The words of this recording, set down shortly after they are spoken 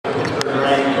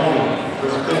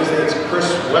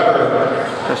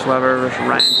Weber versus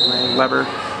Ryan Tomei. Weber,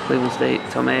 Cleveland State.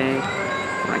 Tomei,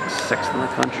 ranked 6th in the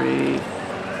country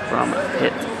from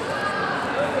Pitt.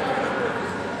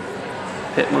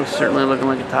 Pitt most certainly looking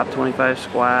like a top 25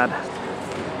 squad.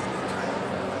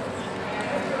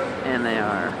 And they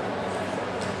are.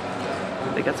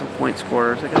 They got some point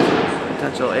scorers. They got some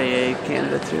potential AA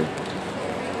candidates here.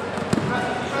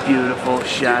 Beautiful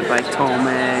shot by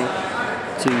Tomei.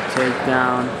 2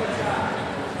 takedown.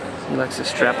 He likes to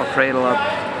strap a cradle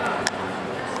up.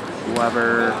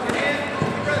 Weber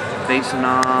facing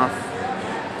off.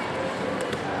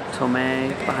 Tomei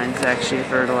behind Zach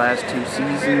Schaefer the last 2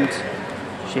 seasons.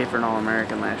 Schaefer an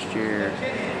All-American last year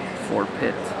for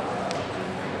Pitt.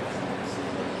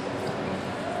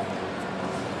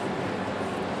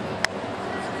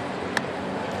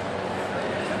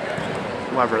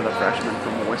 Weber, the freshman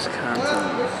from Wisconsin.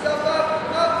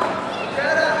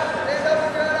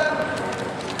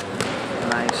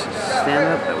 Nice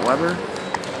stand-up at Weber.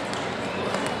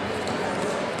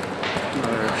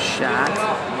 Another shot.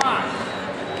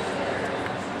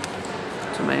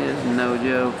 Tomei is no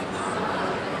joke.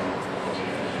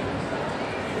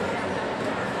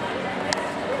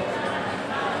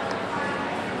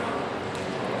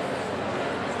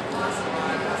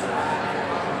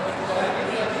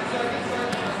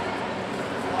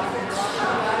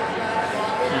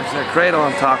 There's that cradle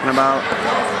I'm talking about.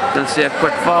 Gonna see a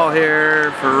quick fall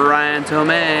here for Ryan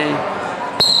Tomei.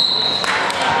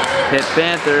 Pitt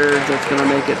Panthers, that's gonna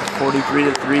make it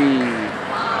 43-3.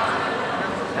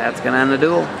 That's gonna end the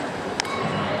duel.